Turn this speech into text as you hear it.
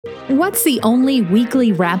What's the only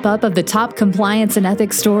weekly wrap-up of the top compliance and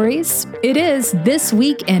ethics stories? It is This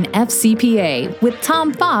Week in FCPA with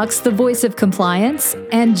Tom Fox, the voice of compliance,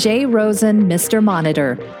 and Jay Rosen, Mr.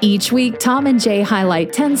 Monitor. Each week, Tom and Jay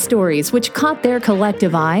highlight 10 stories which caught their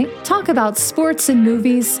collective eye, talk about sports and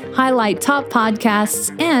movies, highlight top podcasts,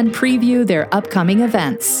 and preview their upcoming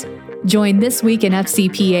events. Join This Week in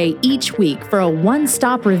FCPA each week for a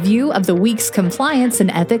one-stop review of the week's compliance and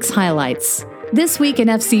ethics highlights. This Week in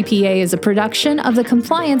FCPA is a production of the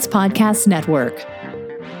Compliance Podcast Network.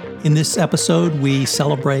 In this episode, we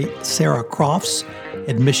celebrate Sarah Croft's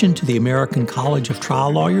admission to the American College of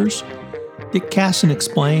Trial Lawyers. Dick Casson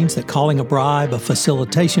explains that calling a bribe a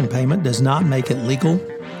facilitation payment does not make it legal.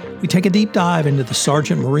 We take a deep dive into the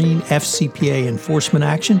Sergeant Marine FCPA enforcement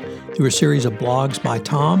action through a series of blogs by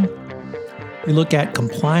Tom. We look at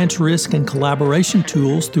compliance risk and collaboration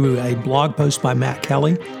tools through a blog post by Matt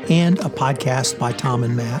Kelly and a podcast by Tom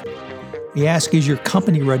and Matt. We ask, is your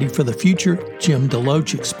company ready for the future? Jim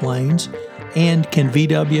Deloach explains. And can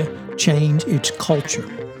VW change its culture?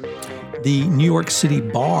 The New York City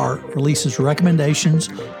Bar releases recommendations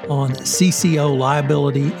on CCO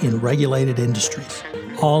liability in regulated industries.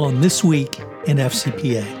 All on This Week in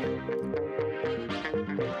FCPA.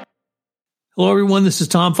 Hello, everyone. This is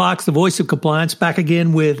Tom Fox, the voice of compliance, back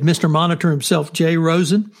again with Mr. Monitor himself, Jay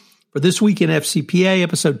Rosen, for This Week in FCPA,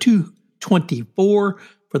 episode 224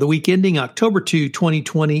 for the week ending October 2,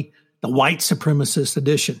 2020, the white supremacist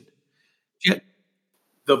edition.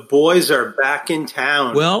 The boys are back in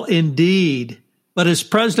town. Well, indeed. But as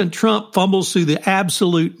President Trump fumbles through the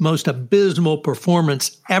absolute most abysmal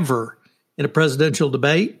performance ever in a presidential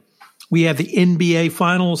debate, we have the NBA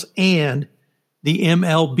Finals and the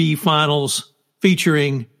MLB Finals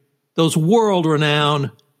featuring those world-renowned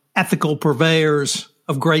ethical purveyors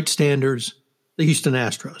of great standards, the Houston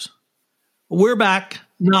Astros. We're back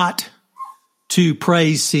not to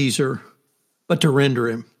praise Caesar, but to render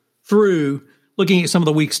him through looking at some of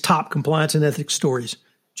the week's top compliance and ethics stories.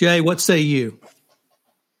 Jay, what say you?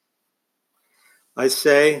 I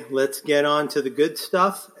say let's get on to the good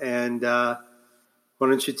stuff, and why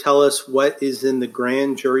don't you tell us what is in the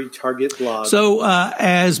Grand Jury Target blog? So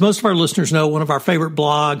as most of our listeners know, one of our favorite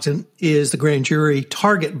blogs is the Grand Jury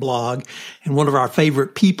Target blog, and one of our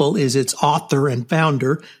favorite people is its author and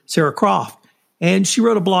founder, Sarah Croft. And she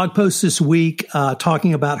wrote a blog post this week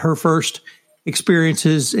talking about her first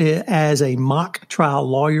experiences as a mock trial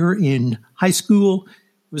lawyer in high school.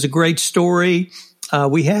 It was a great story.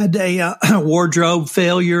 We had a wardrobe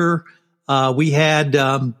failure. We had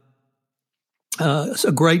a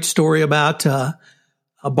great story about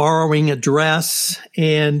borrowing a dress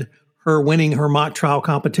and her winning her mock trial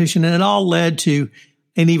competition. And it all led to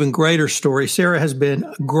an even greater story. Sarah has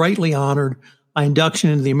been greatly honored by induction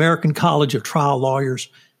into the American College of Trial Lawyers.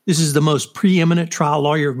 This is the most preeminent trial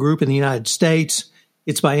lawyer group in the United States.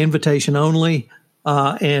 It's by invitation only.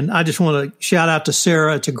 And I just want to shout out to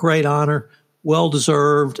Sarah. It's a great honor,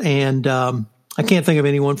 well-deserved. And I can't think of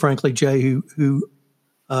anyone, frankly, Jay, who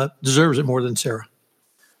deserves it more than Sarah.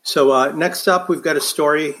 So next up, we've got a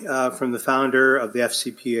story from the founder of the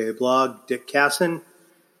FCPA blog, Dick Casson.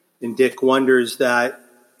 And Dick wonders that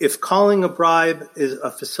if calling a bribe is a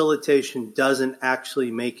facilitation doesn't actually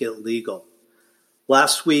make it legal.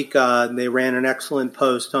 Last week, they ran an excellent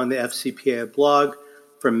post on the FCPA blog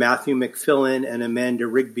from Matthew McFillin and Amanda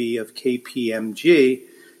Rigby of KPMG,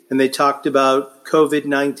 and they talked about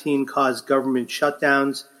COVID-19 caused government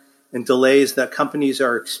shutdowns and delays that companies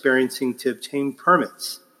are experiencing to obtain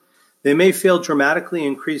permits. They may feel dramatically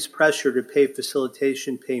increased pressure to pay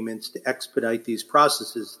facilitation payments to expedite these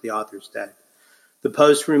processes, the author said. The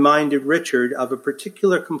post reminded Richard of a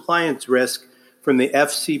particular compliance risk from the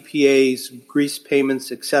FCPA's grease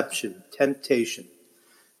payments exception, temptation.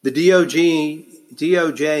 The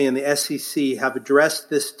DOJ and the SEC have addressed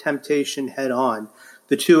this temptation head-on.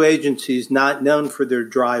 The two agencies, not known for their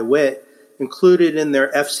dry wit, included in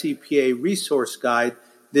their FCPA resource guide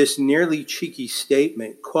this nearly cheeky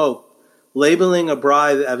statement, quote, labeling a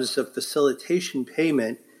bribe as a facilitation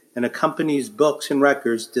payment in a company's books and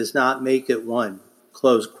records does not make it one,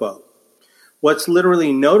 close quote. What's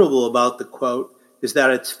literally notable about the quote is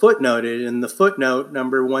that it's footnoted, and the footnote,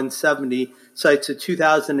 number 170, cites a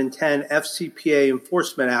 2010 FCPA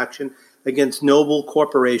enforcement action against Noble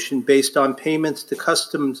Corporation based on payments to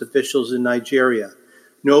customs officials in Nigeria.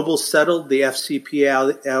 Noble settled the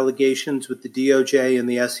FCPA allegations with the DOJ and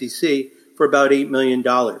the SEC for about $8 million.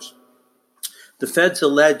 The feds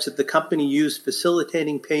allege that the company used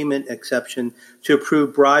facilitating payment exception to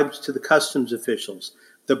approve bribes to the customs officials.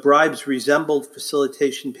 The bribes resembled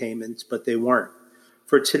facilitation payments, but they weren't.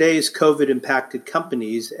 For today's COVID-impacted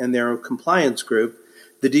companies and their compliance group,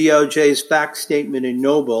 the DOJ's fact statement in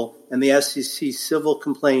Noble and the SEC's civil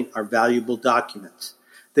complaint are valuable documents.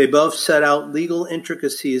 They both set out legal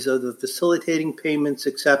intricacies of the facilitating payments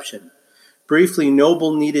exception. Briefly,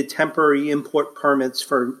 Noble needed temporary import permits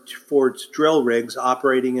for its drill rigs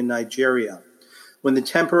operating in Nigeria. When the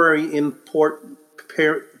temporary import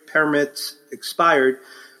permits expired,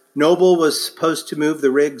 Noble was supposed to move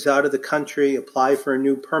the rigs out of the country, apply for a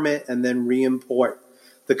new permit, and then re-import.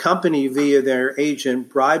 The company, via their agent,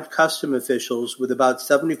 bribed custom officials with about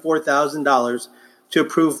 $74,000 to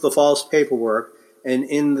approve the false paperwork, and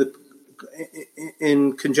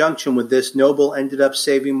in conjunction with this, Noble ended up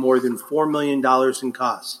saving more than $4 million in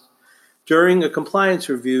costs. During a compliance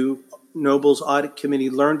review, Noble's audit committee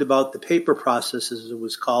learned about the paper process, as it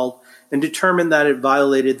was called, and determined that it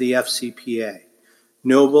violated the FCPA.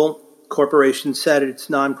 Noble Corporation said its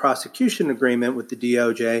non-prosecution agreement with the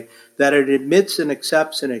DOJ that it admits and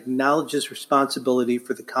accepts and acknowledges responsibility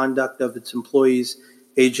for the conduct of its employees,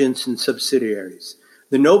 agents, and subsidiaries.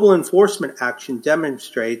 The Noble enforcement action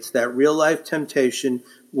demonstrates that real-life temptation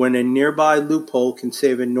when a nearby loophole can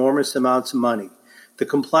save enormous amounts of money. The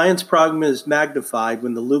compliance problem is magnified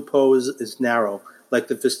when the loophole is narrow, like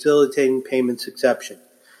the facilitating payments exception.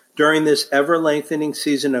 During this ever-lengthening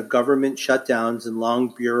season of government shutdowns and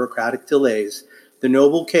long bureaucratic delays, the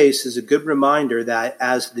Noble case is a good reminder that,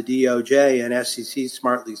 as the DOJ and SEC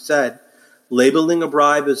smartly said, labeling a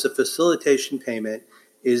bribe as a facilitation payment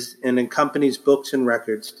is in a company's books and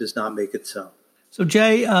records does not make it so. So,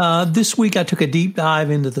 Jay, this week I took a deep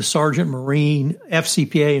dive into the Sergeant Marine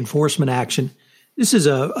FCPA enforcement action. This is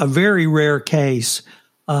a very rare case.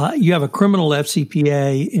 You have a criminal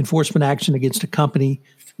FCPA enforcement action against a company.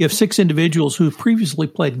 You have 6 individuals who have previously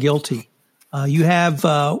pled guilty. You have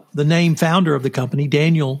the named founder of the company,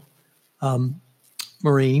 Daniel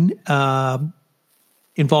Marine,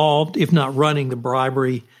 involved, if not running, the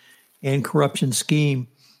bribery and corruption scheme.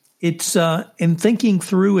 It's in thinking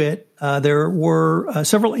through it, there were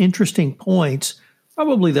several interesting points.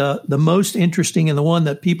 Probably the most interesting and the one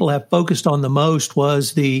that people have focused on the most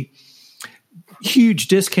was the huge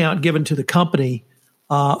discount given to the company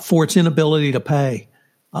for its inability to pay.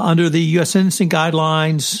 Under the U.S. sentencing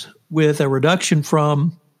guidelines, with a reduction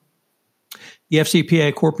from the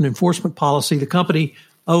FCPA corporate enforcement policy, the company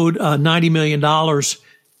owed $90 million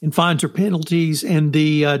in fines or penalties, and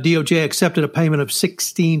the DOJ accepted a payment of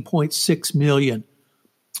 $16.6 million.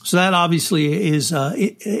 So that obviously is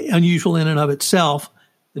unusual in and of itself.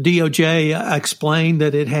 The DOJ explained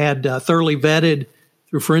that it had thoroughly vetted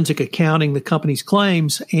through forensic accounting the company's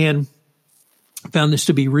claims and found this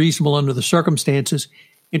to be reasonable under the circumstances.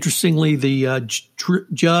 Interestingly, the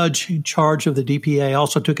judge in charge of the DPA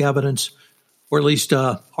also took evidence, or at least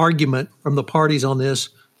argument from the parties on this,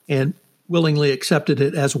 and willingly accepted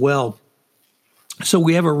it as well. So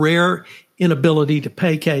we have a rare inability to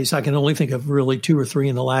pay case. I can only think of really 2 or 3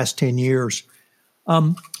 in the last 10 years.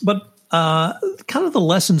 But kind of the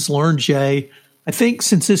lessons learned, Jay, I think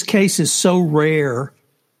since this case is so rare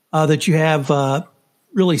that you have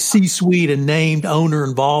really C-suite and named owner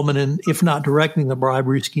involvement in, if not directing the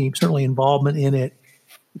bribery scheme, certainly involvement in it,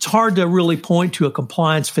 it's hard to really point to a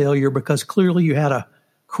compliance failure because clearly you had a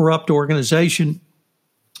corrupt organization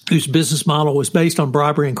whose business model was based on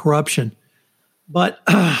bribery and corruption. But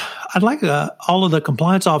I'd like all of the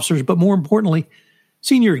compliance officers, but more importantly,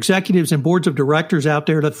 senior executives and boards of directors out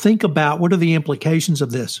there to think about what are the implications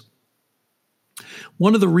of this.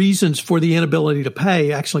 One of the reasons for the inability to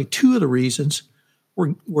pay, actually 2 of the reasons,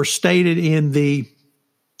 were stated in the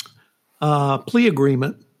plea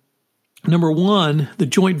agreement. Number 1, the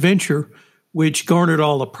joint venture, which garnered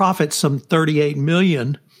all the profits, some $38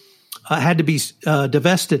 million, had to be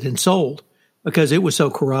divested and sold because it was so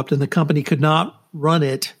corrupt and the company could not run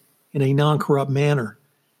it in a non-corrupt manner.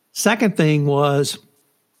 Second thing was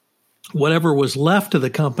whatever was left to the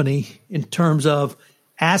company in terms of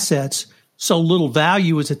assets, so little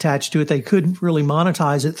value was attached to it, they couldn't really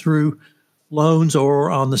monetize it through loans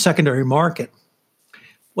or on the secondary market.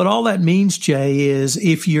 What all that means, Jay, is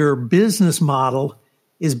if your business model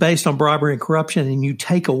is based on bribery and corruption and you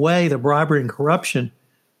take away the bribery and corruption,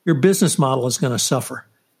 your business model is going to suffer.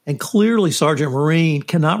 And clearly, Sergeant Marine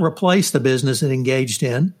cannot replace the business it engaged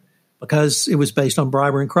in because it was based on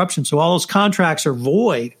bribery and corruption. So all those contracts are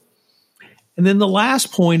void. And then the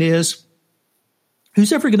last point is,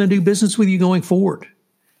 who's ever going to do business with you going forward?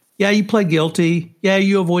 Yeah, you pled guilty. Yeah,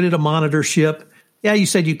 you avoided a monitorship. Yeah, you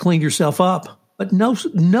said you cleaned yourself up. But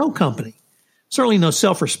no company, certainly no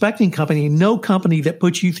self-respecting company, no company that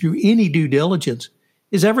puts you through any due diligence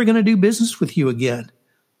is ever going to do business with you again.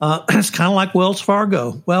 It's kind of like Wells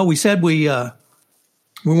Fargo. Well, we said we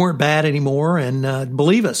weren't bad anymore, and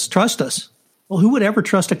believe us, trust us. Well, who would ever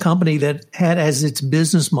trust a company that had as its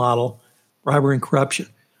business model bribery and corruption?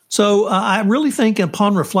 So I really think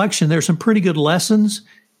upon reflection, there's some pretty good lessons,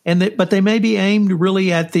 but they may be aimed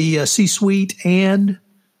really at the C-suite and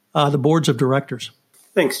the boards of directors.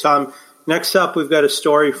 Thanks, Tom. Next up, we've got a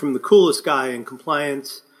story from the coolest guy in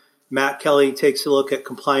compliance. Matt Kelly takes a look at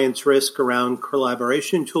compliance risk around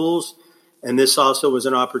collaboration tools. And this also was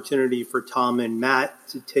an opportunity for Tom and Matt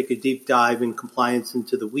to take a deep dive in compliance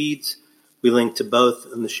into the weeds. We link to both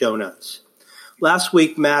in the show notes. Last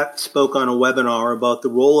week, Matt spoke on a webinar about the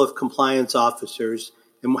role of compliance officers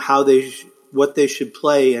and what they should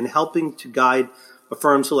play in helping to guide a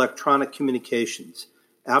firm's electronic communications.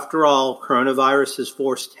 After all, coronavirus has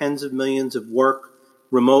forced tens of millions of work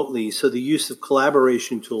remotely, so the use of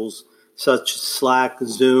collaboration tools such as Slack,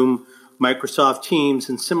 Zoom, Microsoft Teams,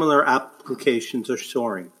 and similar applications are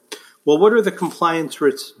soaring. Well, what are the compliance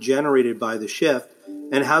risks generated by the shift,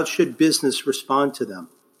 and how should business respond to them?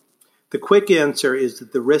 The quick answer is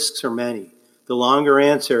that the risks are many. The longer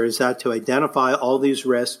answer is that to identify all these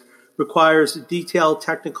risks requires a detailed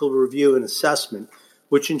technical review and assessment,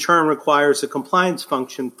 which in turn requires a compliance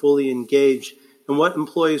function fully engaged in what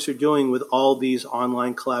employees are doing with all these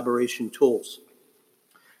online collaboration tools.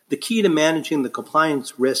 The key to managing the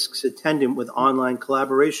compliance risks attendant with online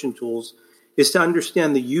collaboration tools is to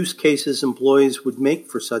understand the use cases employees would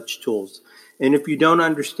make for such tools. And if you don't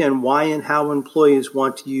understand why and how employees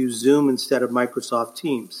want to use Zoom instead of Microsoft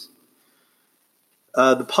Teams,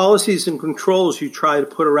 the policies and controls you try to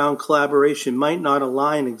put around collaboration might not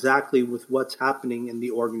align exactly with what's happening in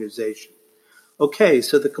the organization. Okay,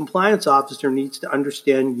 so the compliance officer needs to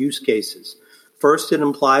understand use cases. First, it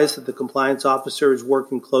implies that the compliance officer is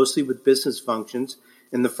working closely with business functions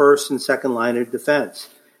in the first and second line of defense.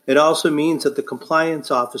 It also means that the compliance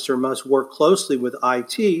officer must work closely with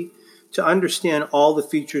IT to understand all the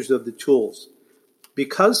features of the tools.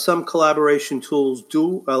 Because some collaboration tools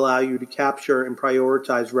do allow you to capture and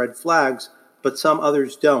prioritize red flags, but some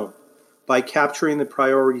others don't. By capturing the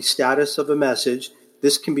priority status of a message,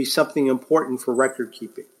 this can be something important for record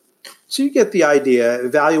keeping. So you get the idea.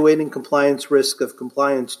 Evaluating compliance risk of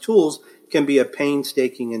compliance tools can be a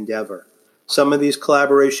painstaking endeavor. Some of these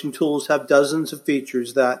collaboration tools have dozens of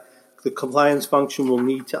features that the compliance function will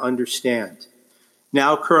need to understand.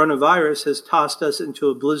 Now, coronavirus has tossed us into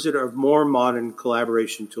a blizzard of more modern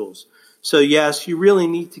collaboration tools. So yes, you really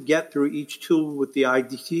need to get through each tool with the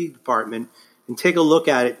IT department and take a look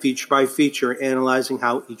at it feature by feature, analyzing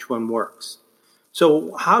how each one works.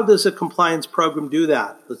 So how does a compliance program do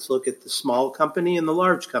that? Let's look at the small company and the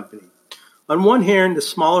large company. On one hand, a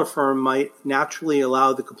smaller firm might naturally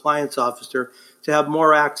allow the compliance officer to have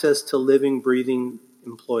more access to living, breathing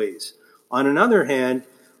employees. On another hand,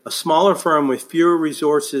 a smaller firm with fewer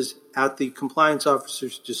resources at the compliance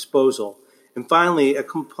officer's disposal. And finally, a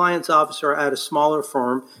compliance officer at a smaller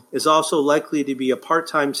firm is also likely to be a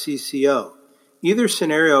part-time CCO. Either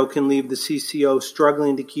scenario can leave the CCO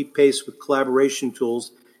struggling to keep pace with collaboration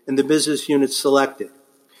tools and the business units selected.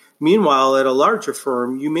 Meanwhile, at a larger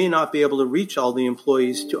firm, you may not be able to reach all the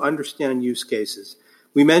employees to understand use cases.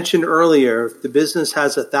 We mentioned earlier, if the business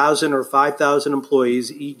has 1,000 or 5,000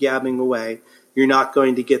 employees e-gabbing away, you're not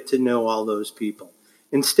going to get to know all those people.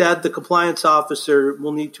 Instead, the compliance officer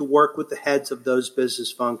will need to work with the heads of those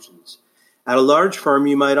business functions. At a large firm,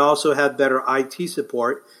 you might also have better IT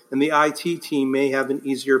support, and the IT team may have an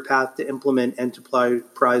easier path to implement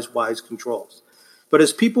enterprise-wide controls. But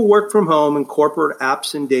as people work from home and corporate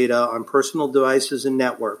apps and data on personal devices and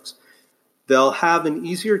networks, they'll have an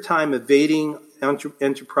easier time evading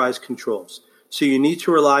enterprise controls. So you need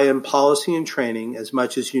to rely on policy and training as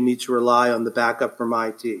much as you need to rely on the backup from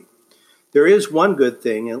IT. There is one good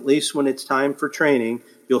thing, at least when it's time for training,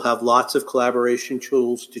 you'll have lots of collaboration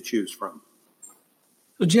tools to choose from.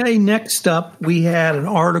 So Jay, next up, we had an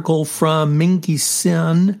article from Minky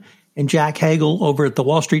Sen and Jack Hagel over at the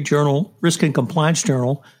Wall Street Journal, Risk and Compliance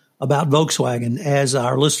Journal, about Volkswagen. As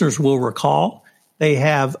our listeners will recall, they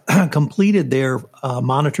have completed their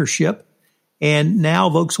monitorship. And now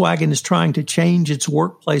Volkswagen is trying to change its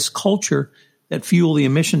workplace culture that fueled the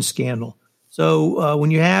emission scandal. So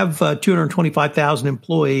when you have 225,000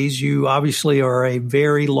 employees, you obviously are a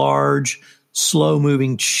very large,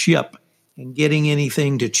 slow-moving ship. And getting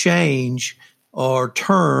anything to change or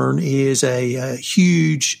turn is a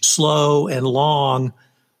huge, slow, and long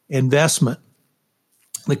investment.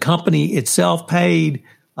 The company itself paid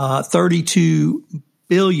 32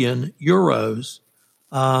 billion euros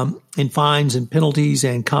in fines and penalties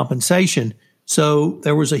and compensation. So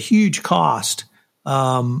there was a huge cost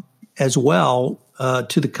as well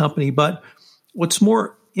to the company. But what's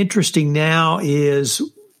more interesting now is,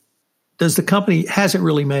 has it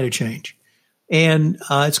really made a change? And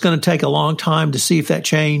it's going to take a long time to see if that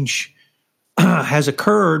change has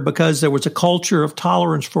occurred, because there was a culture of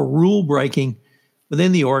tolerance for rule breaking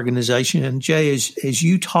within the organization. And Jay, as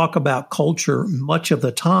you talk about culture much of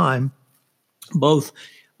the time, both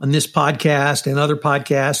on this podcast and other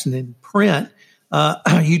podcasts and in print,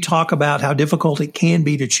 you talk about how difficult it can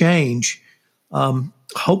be to change.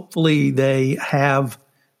 Hopefully they have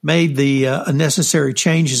made the necessary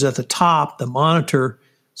changes at the top. The Monitor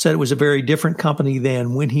said it was a very different company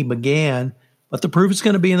than when he began, but the proof is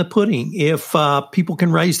going to be in the pudding. If people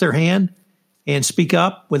can raise their hand and speak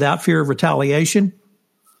up without fear of retaliation,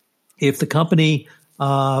 if the company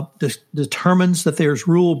determines that there's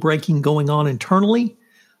rule breaking going on internally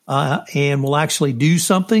and will actually do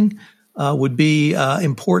something, would be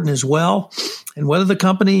important as well, and whether the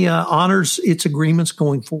company honors its agreements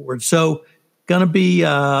going forward. So going to be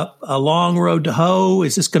a long road to hoe.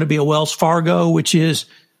 Is this going to be a Wells Fargo, which is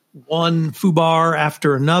one FUBAR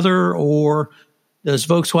after another, or does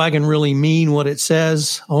Volkswagen really mean what it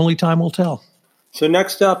says? Only time will tell. So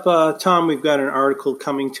next up, Tom, we've got an article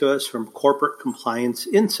coming to us from Corporate Compliance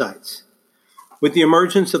Insights. With the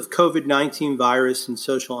emergence of COVID-19 virus and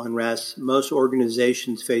social unrest, most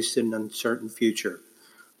organizations face an uncertain future.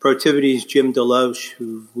 Protiviti's Jim Deloche,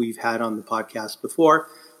 who we've had on the podcast before,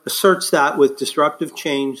 asserts that with disruptive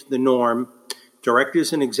change the norm,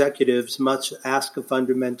 directors and executives must ask a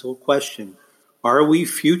fundamental question: are we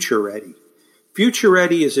future ready? Future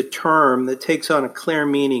ready is a term that takes on a clear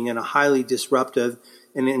meaning in a highly disruptive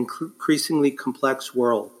and increasingly complex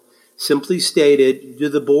world. Simply stated, do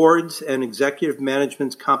the board's and executive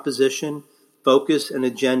management's composition, focus, and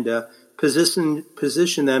agenda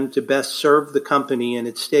position them to best serve the company and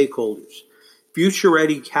its stakeholders? Future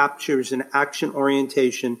ready captures an action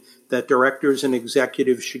orientation that directors and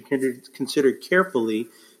executives should consider carefully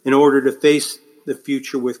in order to face the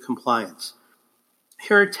future with compliance.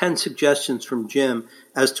 Here are 10 suggestions from Jim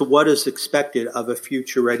as to what is expected of a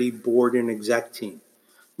future-ready board and exec team.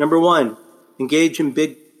 Number 1, engage in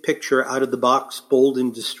big picture, out-of-the-box, bold,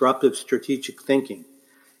 and disruptive strategic thinking.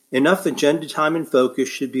 Enough agenda time and focus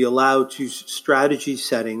should be allowed to strategy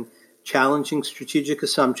setting, challenging strategic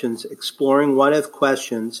assumptions, exploring what-if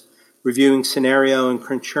questions, reviewing scenario and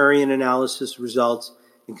contrarian analysis results,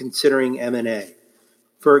 and considering M&A.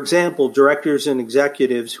 For example, directors and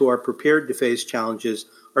executives who are prepared to face challenges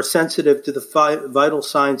are sensitive to the vital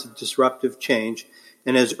signs of disruptive change,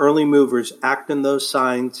 and as early movers act on those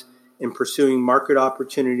signs in pursuing market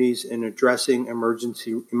opportunities and addressing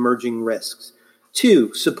emerging risks.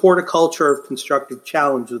 2, support a culture of constructive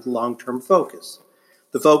challenge with long-term focus.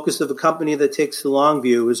 The focus of a company that takes the long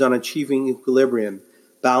view is on achieving equilibrium,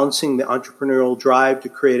 balancing the entrepreneurial drive to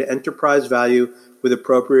create enterprise value with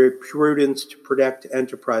appropriate prudence to protect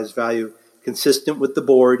enterprise value, consistent with the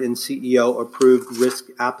board and CEO-approved risk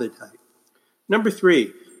appetite. Number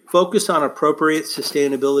 3, focus on appropriate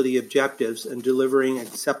sustainability objectives and delivering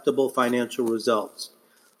acceptable financial results.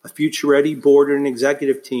 A future-ready board and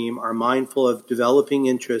executive team are mindful of developing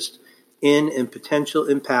interest in and potential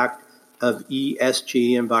impact of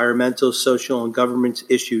ESG, environmental, social, and governance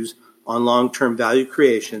issues on long-term value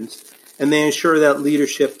creations, and they ensure that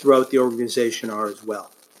leadership throughout the organization are as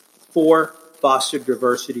well. 4, foster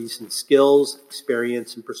diversities in skills,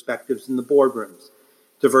 experience, and perspectives in the boardrooms.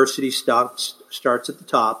 Diversity starts at the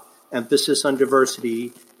top. Emphasis on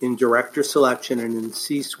diversity in director selection and in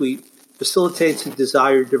C-suite facilitates the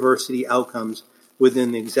desired diversity outcomes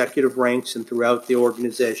within the executive ranks and throughout the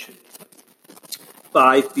organization.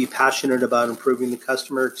 5, be passionate about improving the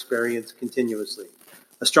customer experience continuously.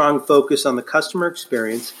 A strong focus on the customer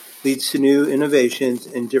experience leads to new innovations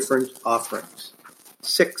and different offerings.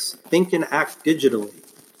 6, think and act digitally.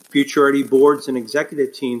 Future-ready boards and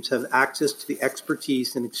executive teams have access to the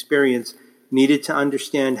expertise and experience needed to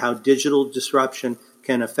understand how digital disruption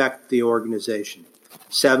can affect the organization.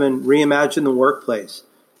 7, reimagine the workplace.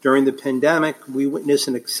 During the pandemic, we witnessed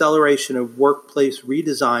an acceleration of workplace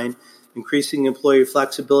redesign, increasing employee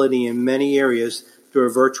flexibility in many areas through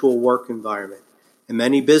a virtual work environment. In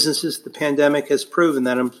many businesses, the pandemic has proven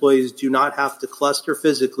that employees do not have to cluster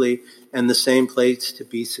physically in the same place to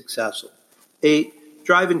be successful. 8,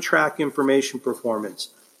 drive and track information performance.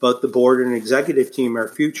 Both the board and executive team are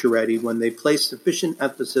future ready when they place sufficient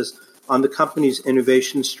emphasis on the company's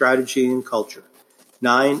innovation strategy and culture.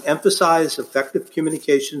 9, emphasize effective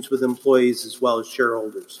communications with employees as well as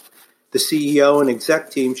shareholders. The CEO and exec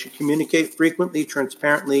team should communicate frequently,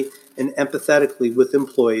 transparently, and empathetically with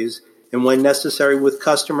employees and when necessary with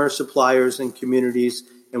customers, suppliers, and communities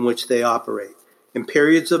in which they operate. In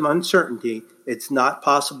periods of uncertainty, it's not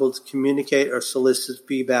possible to communicate or solicit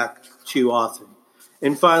feedback too often.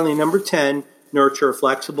 And finally, number 10, nurture a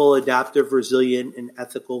flexible, adaptive, resilient, and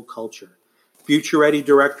ethical culture. Future-ready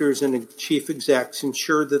directors and chief execs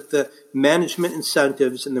ensure that the management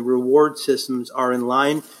incentives and the reward systems are in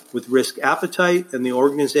line with risk appetite and the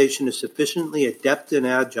organization is sufficiently adept and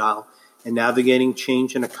agile in navigating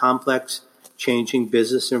change in a complex, changing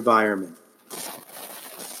business environment.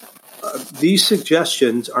 These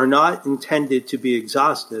suggestions are not intended to be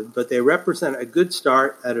exhaustive, but they represent a good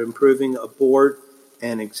start at improving a board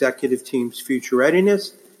and executive team's future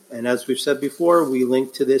readiness. And as we've said before, we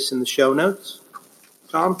link to this in the show notes.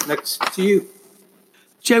 Tom, next to you.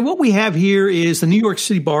 Jay, what we have here is the New York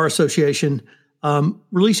City Bar Association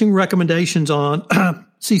releasing recommendations on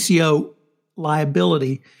CCO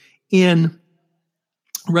liability in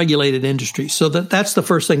regulated industries. So that's the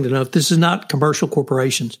first thing to note. This is not commercial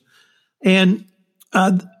corporations. And,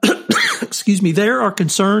 they are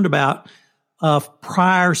concerned about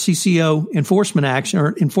prior CCO enforcement action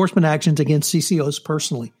or enforcement actions against CCOs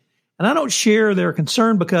personally. And I don't share their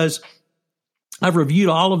concern because I've reviewed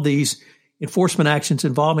all of these enforcement actions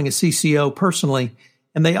involving a CCO personally,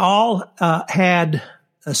 and they all had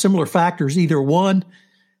similar factors. Either one,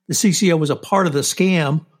 the CCO was a part of the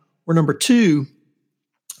scam, or number two,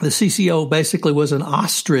 the CCO basically was an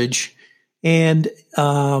ostrich and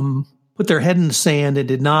put their head in the sand and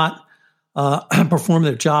did not perform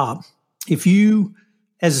their job. If you,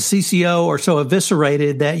 as a CCO, are so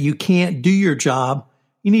eviscerated that you can't do your job,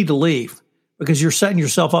 you need to leave because you're setting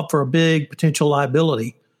yourself up for a big potential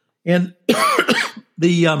liability. And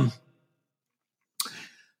the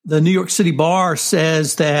New York City Bar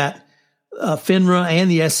says that FINRA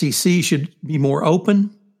and the SEC should be more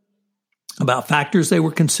open about factors they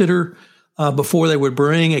would consider before they would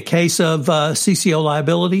bring a case of CCO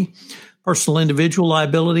liability, personal individual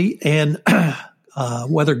liability, and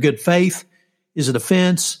whether good faith is a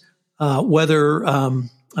defense, whether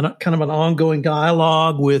kind of an ongoing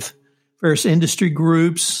dialogue with various industry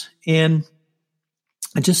groups. And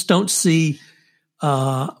I just don't see,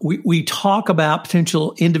 we talk about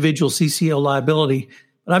potential individual CCO liability,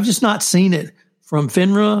 but I've just not seen it from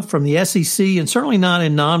FINRA, from the SEC, and certainly not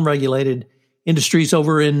in non-regulated industries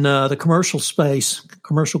over in the commercial space,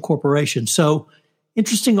 commercial corporations. So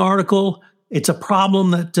interesting article. It's a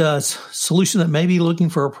problem solution that may be looking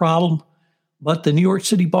for a problem, but the New York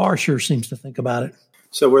City Bar sure seems to think about it.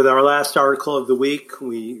 So with our last article of the week,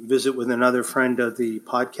 we visit with another friend of the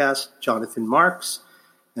podcast, Jonathan Marks,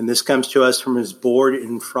 and this comes to us from his Board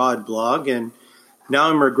and Fraud blog. And now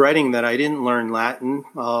I'm regretting that I didn't learn Latin.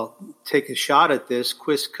 I'll take a shot at this.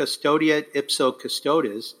 Quis custodiet ipso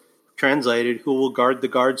custodes, translated, who will guard the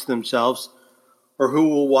guards themselves, or who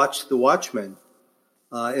will watch the watchmen.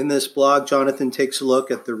 In this blog, Jonathan takes a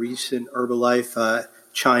look at the recent Herbalife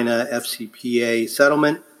China FCPA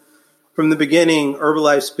settlement. From the beginning,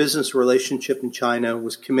 Herbalife's business relationship in China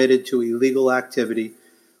was committed to illegal activity,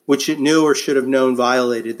 which it knew or should have known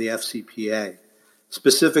violated the FCPA.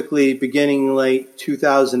 Specifically, beginning in late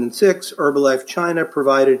 2006, Herbalife China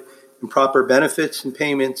provided improper benefits and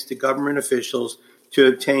payments to government officials to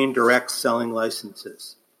obtain direct selling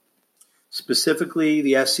licenses. Specifically,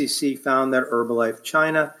 the SEC found that Herbalife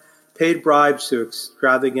China paid bribes to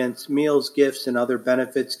extravagant meals, gifts, and other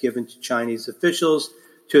benefits given to Chinese officials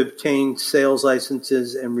to obtain sales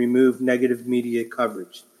licenses and remove negative media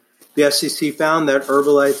coverage. The SEC found that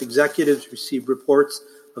Herbalife executives received reports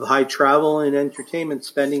of high travel and entertainment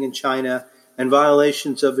spending in China and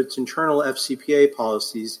violations of its internal FCPA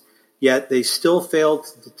policies, yet they still failed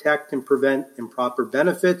to detect and prevent improper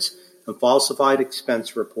benefits and falsified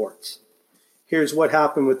expense reports. Here's what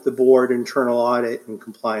happened with the board internal audit and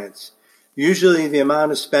compliance. Usually the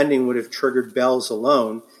amount of spending would have triggered bells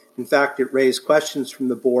alone. In fact, it raised questions from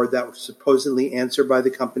the board that were supposedly answered by the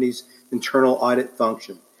company's internal audit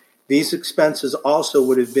function. These expenses also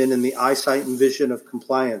would have been in the eyesight and vision of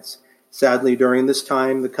compliance. Sadly, during this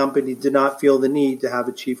time, the company did not feel the need to have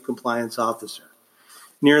a chief compliance officer.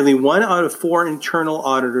 Nearly 1 out of 4 internal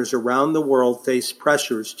auditors around the world face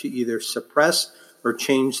pressures to either suppress or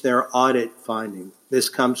change their audit finding. This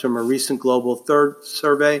comes from a recent global third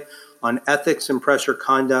survey on ethics and pressure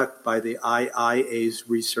conduct by the IIA's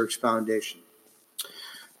Research Foundation.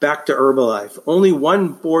 Back to Herbalife. Only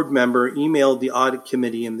one board member emailed the audit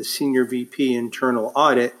committee and the senior VP internal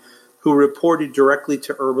audit, who reported directly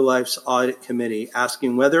to Herbalife's audit committee,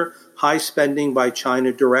 asking whether high spending by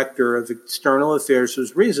China director of external affairs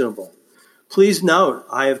was reasonable. Please note,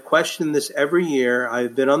 I have questioned this every year. I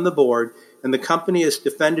have been on the board, and the company has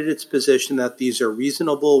defended its position that these are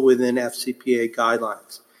reasonable within FCPA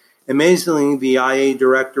guidelines. Amazingly, the IA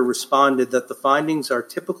director responded that the findings are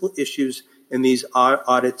typical issues in these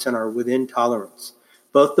audits and are within tolerance.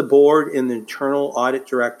 Both the board and the internal audit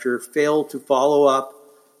director failed to follow up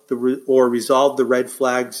or resolve the red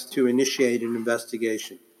flags to initiate an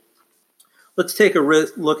investigation. Let's take a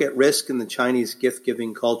look at risk in the Chinese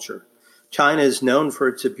gift-giving culture. China is known for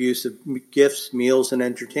its abuse of gifts, meals, and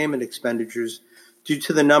entertainment expenditures due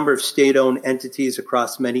to the number of state-owned entities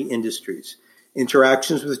across many industries.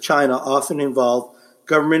 Interactions with China often involve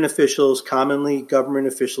government officials. Commonly, government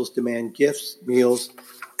officials demand gifts, meals,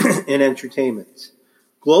 and entertainments.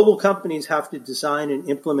 Global companies have to design and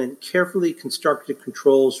implement carefully constructed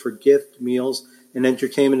controls for gift, meals, and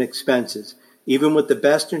entertainment expenses. Even with the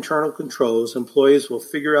best internal controls, employees will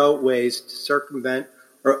figure out ways to circumvent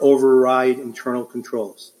or override internal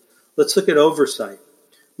controls. Let's look at oversight.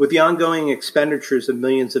 With the ongoing expenditures of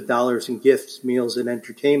millions of dollars in gifts, meals, and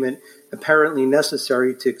entertainment apparently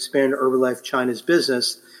necessary to expand Herbalife China's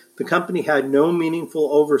business, the company had no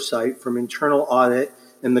meaningful oversight from internal audit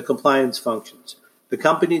and the compliance functions. The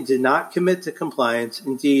company did not commit to compliance.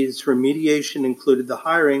 Indeed, its remediation included the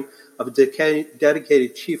hiring of a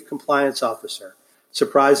dedicated chief compliance officer.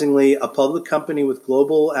 Surprisingly, a public company with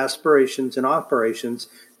global aspirations and operations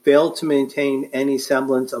failed to maintain any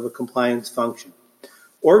semblance of a compliance function.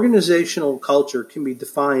 Organizational culture can be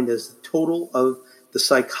defined as the total of the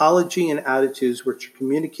psychology and attitudes which are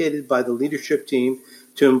communicated by the leadership team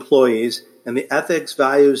to employees and the ethics,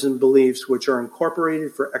 values, and beliefs which are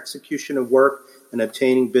incorporated for execution of work and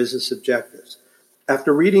obtaining business objectives.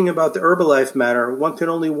 After reading about the Herbalife matter, one can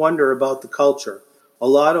only wonder about the culture. A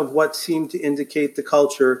lot of what seemed to indicate the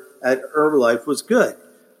culture at Herbalife was good.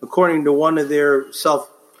 According to one of their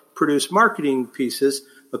self-produced marketing pieces,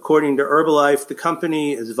 according to Herbalife, the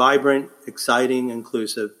company is vibrant, exciting,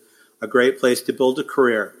 inclusive, a great place to build a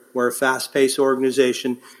career. We're a fast-paced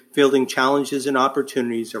organization fielding challenges and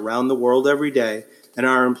opportunities around the world every day, and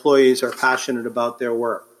our employees are passionate about their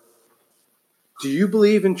work. Do you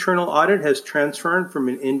believe internal audit has transformed from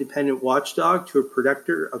an independent watchdog to a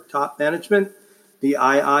protector of top management? The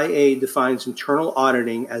IIA defines internal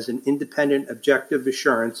auditing as an independent objective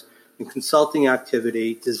assurance and consulting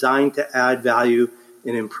activity designed to add value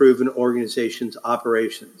and improve an organization's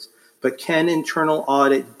operations. But can internal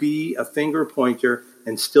audit be a finger pointer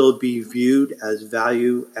and still be viewed as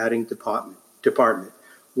value-adding department?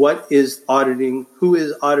 What is auditing? Who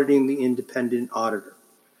is auditing the independent auditor?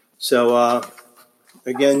 So,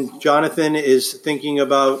 again, Jonathan is thinking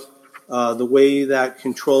about the way that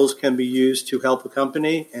controls can be used to help a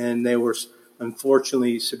company, and they were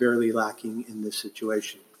unfortunately severely lacking in this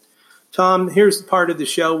situation. Tom, here's the part of the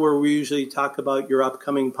show where we usually talk about your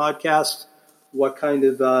upcoming podcast. What kind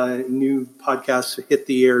of new podcasts hit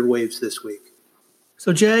the airwaves this week?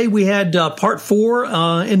 So, Jay, we had part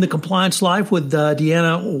 4 in the Compliance Life with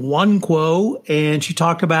Deanna Wanquo, and she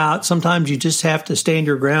talked about sometimes you just have to stand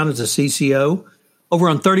your ground as a CCO. Over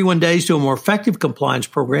on 31 Days to a More Effective Compliance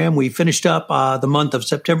Program, we finished up the month of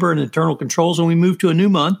September in internal controls, and we moved to a new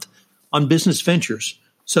month on business ventures.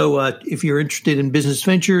 So if you're interested in business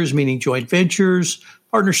ventures, meaning joint ventures,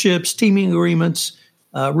 partnerships, teaming agreements,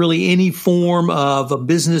 really any form of a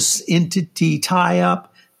business entity tie-up,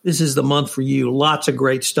 this is the month for you. Lots of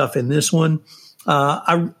great stuff in this one.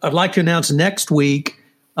 I'd like to announce next week,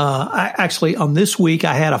 on this week,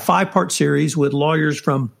 I had a 5-part series with lawyers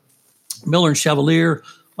from Miller & Chevalier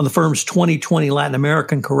on the firm's 2020 Latin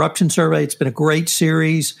American Corruption Survey. It's been a great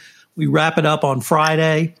series. We wrap it up on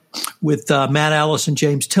Friday with Matt Ellis and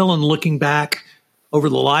James Tillen looking back over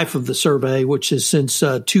the life of the survey, which is since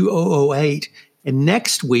 2008. And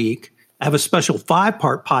next week, I have a special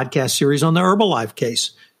 5-part podcast series on the Herbalife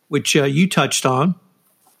case, which you touched on.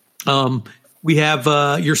 We have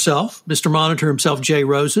yourself, Mr. Monitor himself, Jay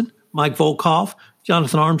Rosen, Mike Volkov,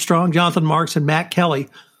 Jonathan Armstrong, Jonathan Marks, and Matt Kelly,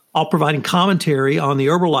 all providing commentary on the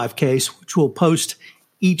Herbalife case, which we'll post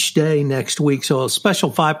each day next week. So a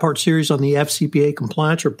special 5-part series on the FCPA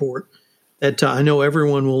compliance report that I know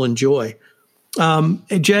everyone will enjoy.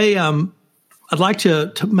 Jay, I'd like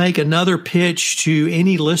to make another pitch to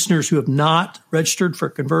any listeners who have not registered for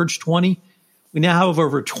Converge 20. We now have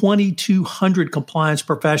over 2,200 compliance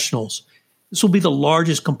professionals. This will be the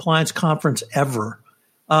largest compliance conference ever,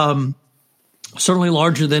 certainly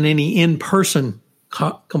larger than any in-person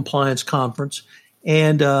compliance conference,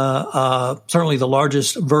 and certainly the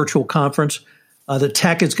largest virtual conference. The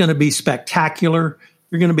tech is going to be spectacular.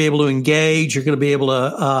 You're going to be able to engage. You're going to be able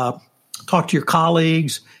to talk to your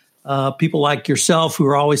colleagues. people like yourself who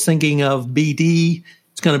are always thinking of BD.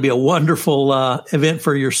 It's going to be a wonderful event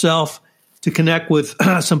for yourself to connect with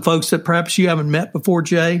some folks that perhaps you haven't met before,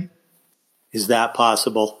 Jay. Is that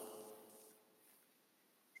possible?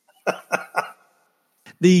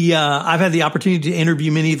 I've had the opportunity to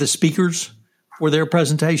interview many of the speakers for their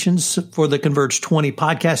presentations for the Converge 20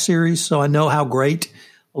 podcast series, so I know how great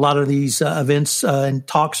a lot of these events and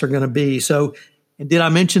talks are going to be. So, and did I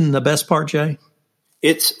mention the best part, Jay?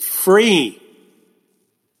 It's free.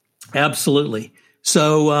 Absolutely.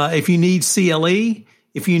 So if you need CLE,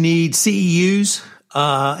 if you need CEUs,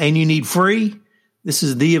 and you need free, this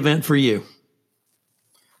is the event for you.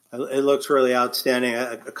 It looks really outstanding.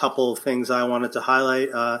 A couple of things I wanted to highlight.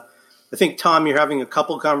 I think, Tom, you're having a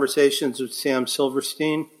couple conversations with Sam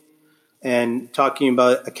Silverstein and talking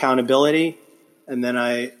about accountability. And then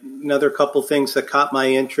another couple things that caught my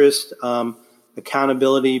interest,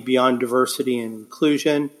 accountability beyond diversity and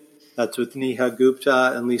inclusion. That's with Neha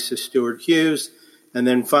Gupta and Lisa Stewart-Hughes. And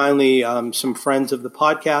then finally, some friends of the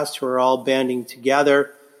podcast who are all banding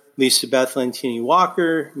together. Lisa Beth Lantini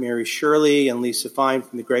Walker, Mary Shirley, and Lisa Fine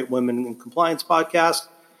from the Great Women in Compliance podcast.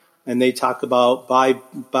 And they talk about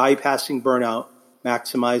bypassing burnout,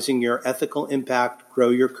 maximizing your ethical impact, grow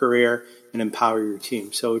your career, and empower your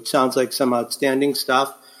team. So it sounds like some outstanding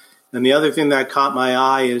stuff. And the other thing that caught my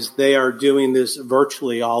eye is they are doing this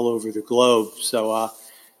virtually all over the globe. So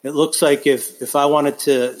it looks like if I wanted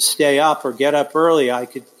to stay up or get up early, I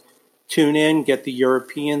could tune in, get the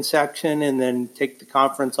European section, and then take the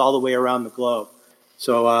conference all the way around the globe.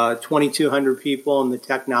 So 2,200 people, and the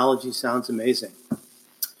technology sounds amazing.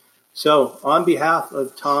 So on behalf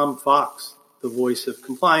of Tom Fox, the voice of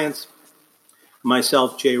compliance,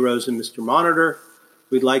 myself, Jay Rosen, Mr. Monitor,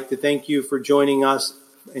 we'd like to thank you for joining us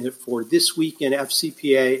for This Week in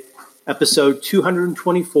FCPA, episode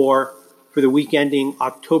 224, for the week ending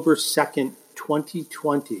October 2nd,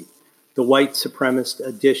 2020, the White Supremacist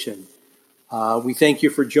edition. We thank you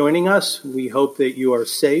for joining us. We hope that you are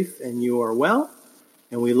safe and you are well,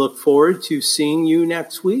 and we look forward to seeing you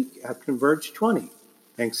next week at Converge 20.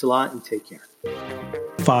 Thanks a lot and take care.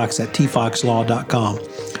 Fox at tfoxlaw.com.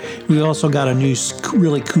 We also got a new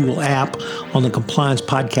really cool app on the Compliance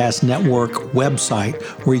Podcast Network website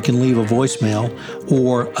where you can leave a voicemail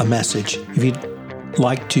or a message if you'd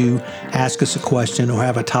like to ask us a question or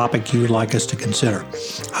have a topic you would like us to consider.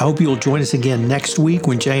 I hope you'll join us again next week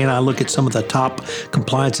when Jay and I look at some of the top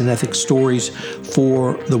compliance and ethics stories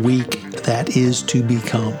for the week that is to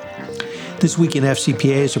become. This Week in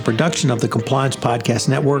FCPA is a production of the Compliance Podcast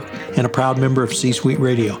Network and a proud member of C-Suite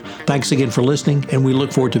Radio. Thanks again for listening, and we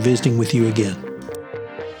look forward to visiting with you again.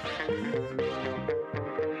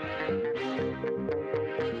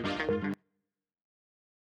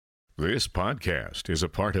 This podcast is a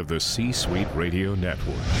part of the C-Suite Radio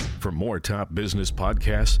Network. For more top business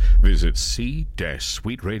podcasts, visit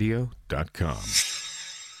c-suiteradio.com.